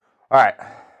All right,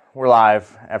 we're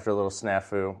live after a little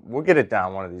snafu. We'll get it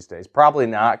down one of these days. Probably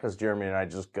not, because Jeremy and I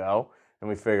just go and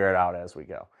we figure it out as we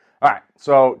go. All right,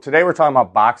 so today we're talking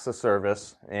about Box of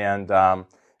Service, and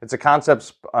it's a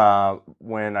concept.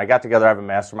 When I got together, I have a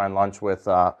mastermind lunch with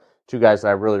two guys that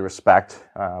I really respect.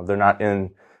 They're not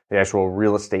in the actual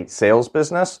real estate sales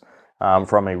business.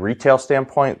 From a retail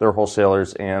standpoint, they're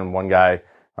wholesalers, and one guy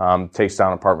takes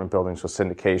down apartment buildings with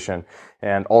syndication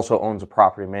and also owns a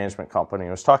property management company.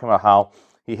 He was talking about how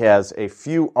he has a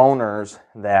few owners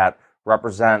that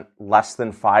represent less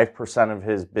than 5% of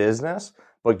his business,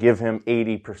 but give him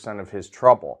 80% of his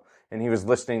trouble. And he was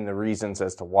listing the reasons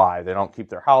as to why. They don't keep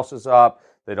their houses up,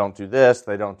 they don't do this,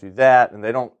 they don't do that, and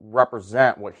they don't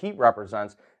represent what he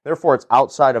represents. Therefore, it's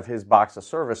outside of his box of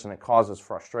service, and it causes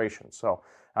frustration. So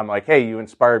I'm like, hey, you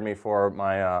inspired me for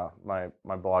my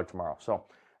my blog tomorrow. So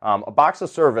a box of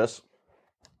service,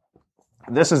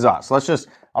 this is us.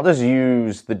 I'll just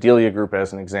use the Delia Group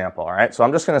as an example, all right? So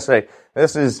I'm just going to say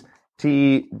this is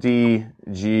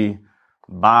TDG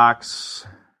Box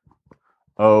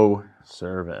O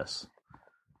Service.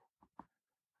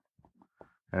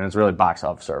 And it's really Box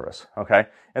of Service, okay?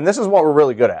 And this is what we're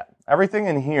really good at. Everything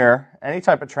in here, any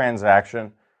type of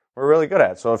transaction, we're really good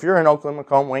at. So if you're in Oakland,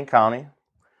 Macomb, Wayne County,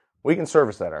 we can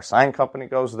service that. Our sign company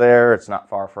goes there. It's not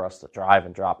far for us to drive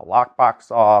and drop a lockbox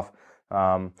off.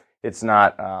 It's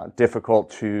not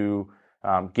difficult to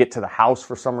get to the house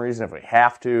for some reason if we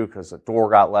have to, because the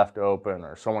door got left open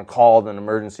or someone called an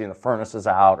emergency and the furnace is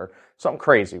out or something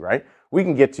crazy, right? We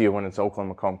can get to you when it's Oakland,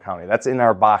 Macomb County. That's in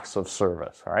our box of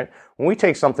service, all right? When we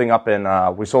take something up in,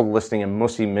 we sold a listing in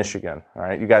Mussie, Michigan, all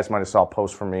right? You guys might have saw a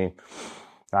post from me,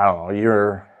 I don't know, a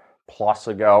year plus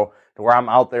ago, to where I'm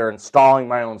out there installing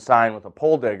my own sign with a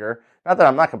pole digger. Not that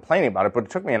I'm not complaining about it, but it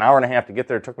took me an hour and a half to get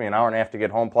there. It took me an hour and a half to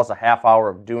get home, plus a half hour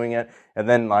of doing it. And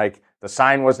then, like, the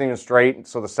sign wasn't even straight,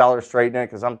 so the seller straightened it,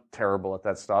 because I'm terrible at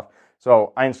that stuff.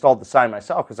 So I installed the sign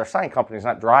myself, because our sign company's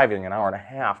not driving an hour and a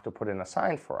half to put in a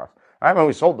sign for us. I mean,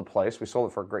 we sold the place. We sold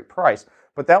it for a great price.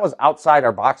 But that was outside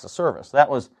our box of service. That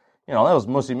was, that was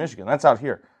Mussie, Michigan. That's out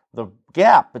here. The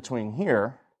gap between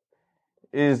here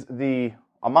is the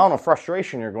amount of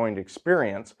frustration you're going to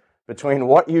experience between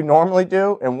what you normally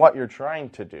do and what you're trying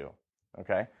to do,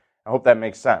 okay? I hope that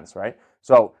makes sense, right?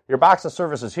 So your box of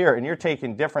service is here, and you're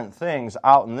taking different things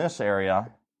out in this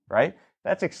area, right?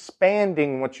 That's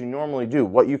expanding what you normally do,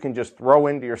 what you can just throw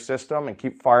into your system and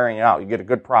keep firing it out. You get a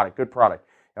good product.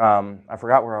 I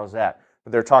forgot where I was at,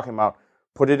 but they're talking about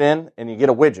put it in and you get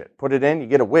a widget. Put it in, you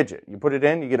get a widget. You put it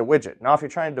in, you get a widget. Now, if you're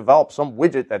trying to develop some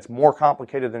widget that's more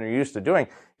complicated than you're used to doing,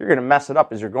 you're going to mess it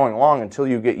up as you're going along until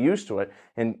you get used to it.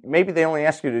 And maybe they only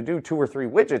ask you to do 2 or 3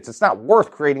 widgets. It's not worth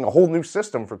creating a whole new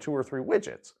system for 2 or 3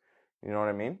 widgets. You know what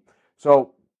I mean?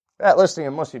 So that listing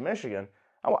in Mussie, Michigan,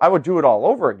 I would do it all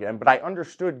over again, but I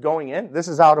understood going in, this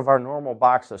is out of our normal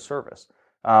box of service.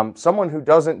 Someone who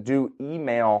doesn't do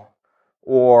email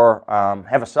or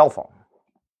have a cell phone,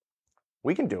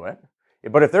 we can do it.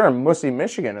 But if they're in Mussie,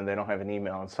 Michigan, and they don't have an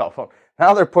email and cell phone,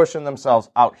 now they're pushing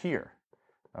themselves out here,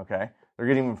 okay? They're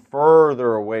getting even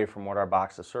further away from what our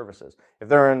box of service is. If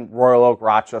they're in Royal Oak,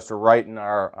 Rochester, right in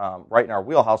our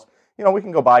wheelhouse, we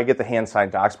can go by, get the hand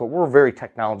sign docs, but we're a very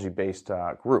technology-based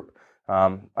group.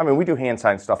 We do hand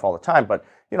sign stuff all the time, but,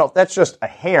 that's just a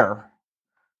hair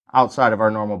outside of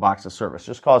our normal box of service.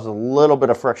 Just causes a little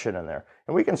bit of friction in there.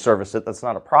 And we can service it. That's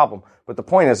not a problem. But the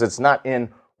point is, it's not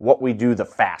in what we do the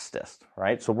fastest,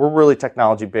 right? So we're really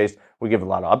technology-based. We give a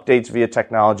lot of updates via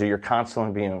technology. You're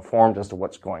constantly being informed as to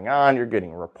what's going on. You're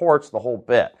getting reports, the whole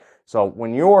bit. So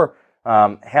when you're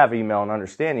have email and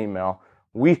understand email,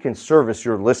 we can service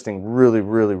your listing really,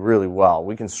 really, really well.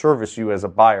 We can service you as a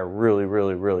buyer really,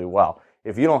 really, really well.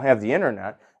 If you don't have the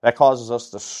internet, that causes us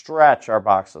to stretch our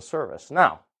box of service.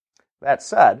 Now, that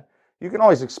said, you can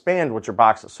always expand what your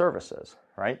box of service is,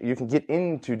 right? You can get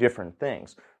into different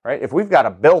things, right? If we've got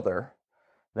a builder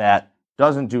that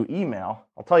doesn't do email,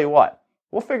 I'll tell you what,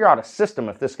 we'll figure out a system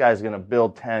if this guy's going to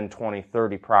build 10, 20,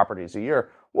 30 properties a year.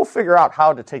 We'll figure out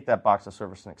how to take that box of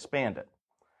service and expand it.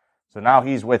 So now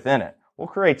he's within it. We'll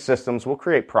create systems, we'll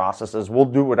create processes, we'll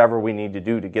do whatever we need to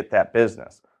do to get that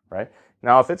business, right?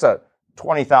 Now, if it's a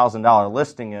 $20,000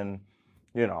 listing in,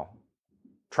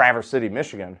 Traverse City,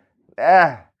 Michigan,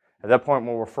 at that point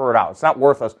we'll refer it out. It's not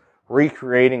worth us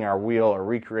recreating our wheel or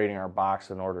recreating our box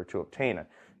in order to obtain it.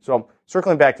 So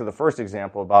circling back to the first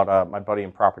example about my buddy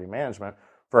in property management,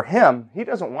 for him, he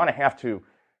doesn't want to have to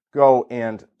go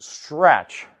and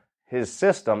stretch his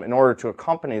system in order to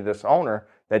accompany this owner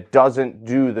that doesn't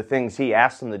do the things he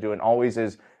asks them to do and always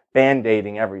is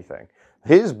band-aiding everything.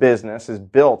 His business is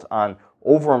built on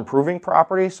over improving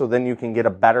property so then you can get a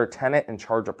better tenant and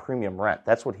charge a premium rent.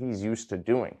 That's what he's used to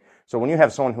doing. So when you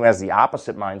have someone who has the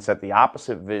opposite mindset, the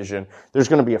opposite vision, there's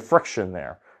going to be a friction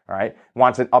there. All right,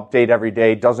 wants an update every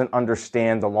day, doesn't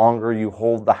understand the longer you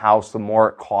hold the house, the more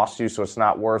it costs you, so it's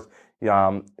not worth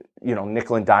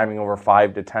nickel and diming over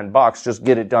 $5 to $10. Just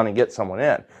get it done and get someone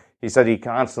in. He said he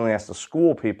constantly has to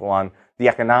school people on the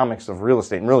economics of real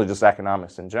estate and really just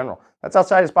economics in general. That's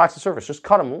outside his box of service. Just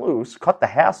cut them loose, cut the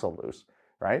hassle loose,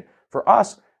 right? For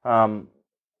us,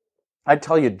 I'd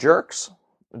tell you jerks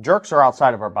are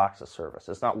outside of our box of service.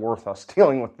 It's not worth us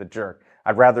dealing with the jerk.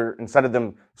 I'd rather, instead of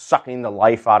them sucking the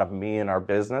life out of me and our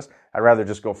business, I'd rather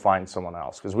just go find someone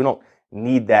else because we don't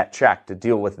need that check to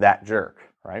deal with that jerk,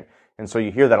 right? And so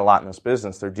you hear that a lot in this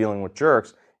business. They're dealing with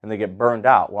jerks and they get burned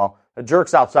out. Well, a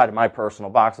jerk's outside of my personal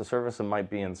box of service and might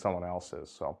be in someone else's.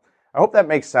 So I hope that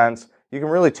makes sense. You can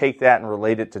really take that and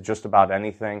relate it to just about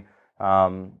anything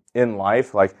in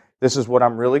life. Like, this is what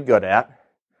I'm really good at.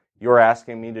 You're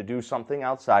asking me to do something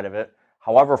outside of it.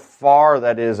 However far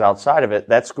that is outside of it,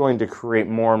 that's going to create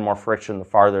more and more friction the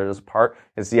farther it is apart.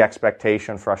 It's the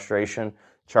expectation, frustration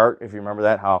chart. If you remember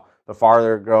that, how the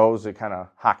farther it goes, it kind of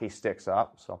hockey sticks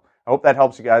up. So I hope that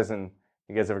helps you guys, and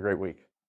you guys have a great week.